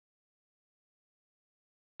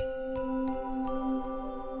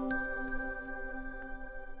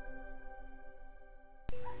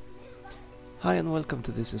Hi and welcome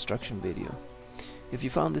to this instruction video. If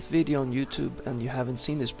you found this video on YouTube and you haven't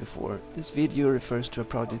seen this before, this video refers to a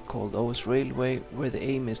project called OS Railway, where the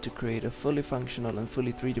aim is to create a fully functional and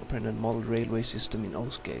fully 3D printed model railway system in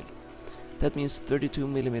O-scale. That means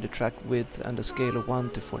 32mm track width and a scale of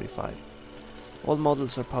 1 to 45. All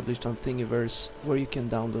models are published on Thingiverse, where you can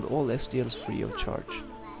download all STLs free of charge.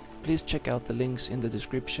 Please check out the links in the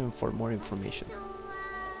description for more information.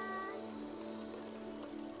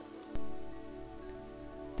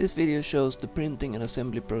 This video shows the printing and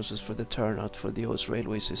assembly process for the turnout for the OS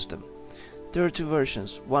Railway system. There are two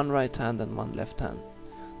versions, one right hand and one left hand.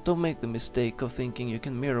 Don't make the mistake of thinking you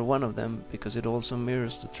can mirror one of them, because it also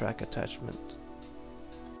mirrors the track attachment.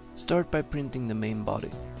 Start by printing the main body.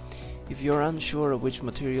 If you are unsure of which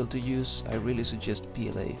material to use, I really suggest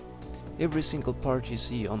PLA. Every single part you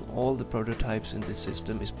see on all the prototypes in this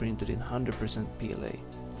system is printed in 100% PLA.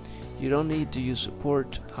 You don't need to use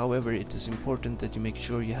support, however it is important that you make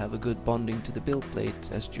sure you have a good bonding to the build plate,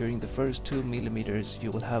 as during the first 2mm you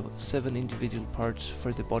will have 7 individual parts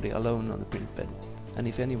for the body alone on the print bed, and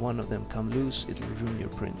if any one of them come loose it will ruin your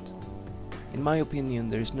print. In my opinion,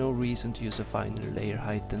 there is no reason to use a finer layer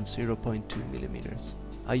height than 0.2mm.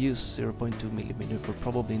 I use 0.2mm for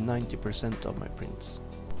probably 90% of my prints.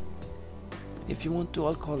 If you want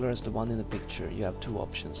dual color as the one in the picture, you have two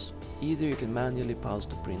options. Either you can manually pause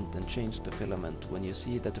the print and change the filament when you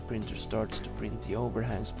see that the printer starts to print the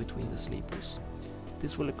overhangs between the sleepers.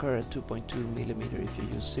 This will occur at 2.2mm if you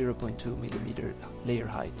use 0.2mm layer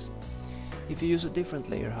height. If you use a different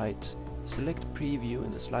layer height, select preview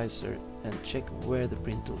in the slicer and check where the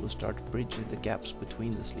printer will start bridging the gaps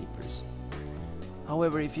between the sleepers.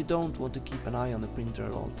 However, if you don't want to keep an eye on the printer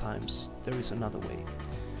at all times, there is another way.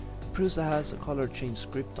 Prusa has a color change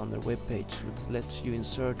script on their webpage which lets you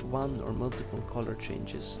insert one or multiple color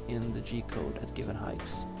changes in the G-code at given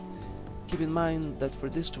heights. Keep in mind that for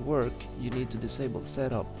this to work you need to disable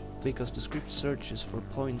setup, because the script searches for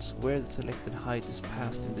points where the selected height is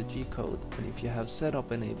passed in the G-code, and if you have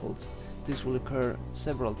setup enabled, this will occur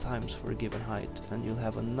several times for a given height, and you'll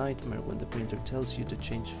have a nightmare when the printer tells you to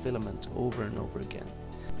change filament over and over again.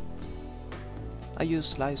 I use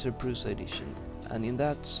Slicer Prusa Edition, and in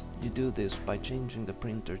that you do this by changing the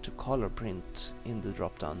printer to color print in the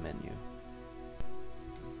drop-down menu.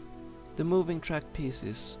 The moving track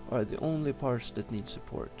pieces are the only parts that need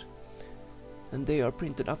support, and they are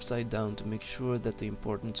printed upside down to make sure that the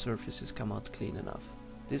important surfaces come out clean enough.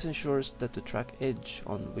 This ensures that the track edge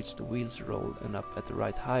on which the wheels roll end up at the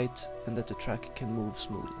right height and that the track can move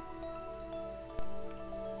smoothly.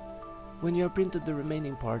 When you have printed the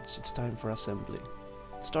remaining parts, it's time for assembly.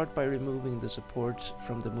 Start by removing the supports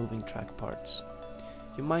from the moving track parts.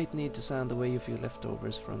 You might need to sand away a few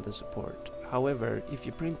leftovers from the support. However, if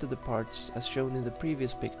you printed the parts as shown in the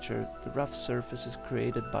previous picture, the rough surfaces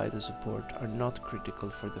created by the support are not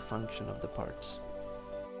critical for the function of the parts.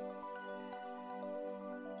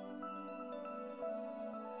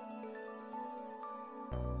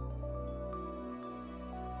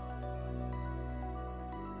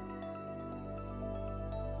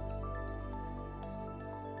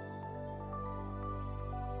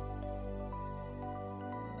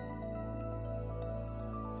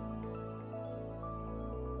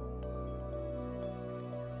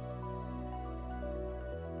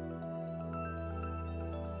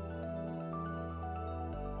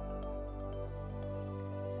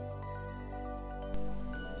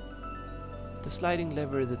 The sliding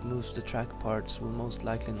lever that moves the track parts will most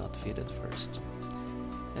likely not fit at first,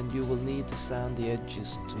 and you will need to sand the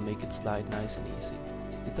edges to make it slide nice and easy.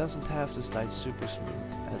 It doesn't have to slide super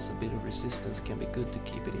smooth, as a bit of resistance can be good to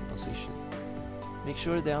keep it in position. Make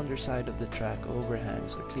sure the underside of the track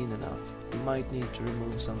overhangs are clean enough. You might need to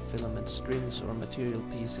remove some filament strings or material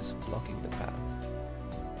pieces blocking the path.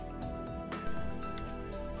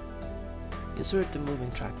 Insert the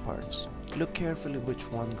moving track parts. Look carefully which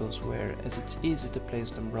one goes where, as it's easy to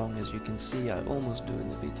place them wrong, as you can see I almost do in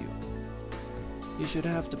the video. You should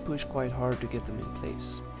have to push quite hard to get them in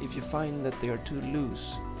place. If you find that they are too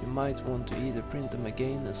loose, you might want to either print them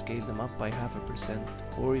again and scale them up by 0.5%,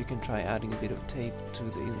 or you can try adding a bit of tape to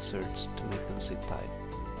the inserts to make them sit tight.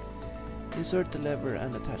 Insert the lever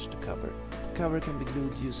and attach the cover. The cover can be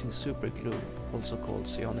glued using super glue, also called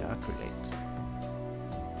cyanoacrylate.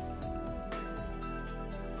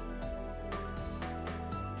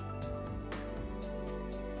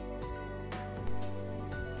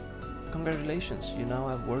 Congratulations, you now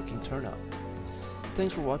have working turnout.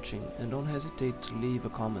 Thanks for watching, and don't hesitate to leave a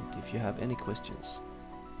comment if you have any questions.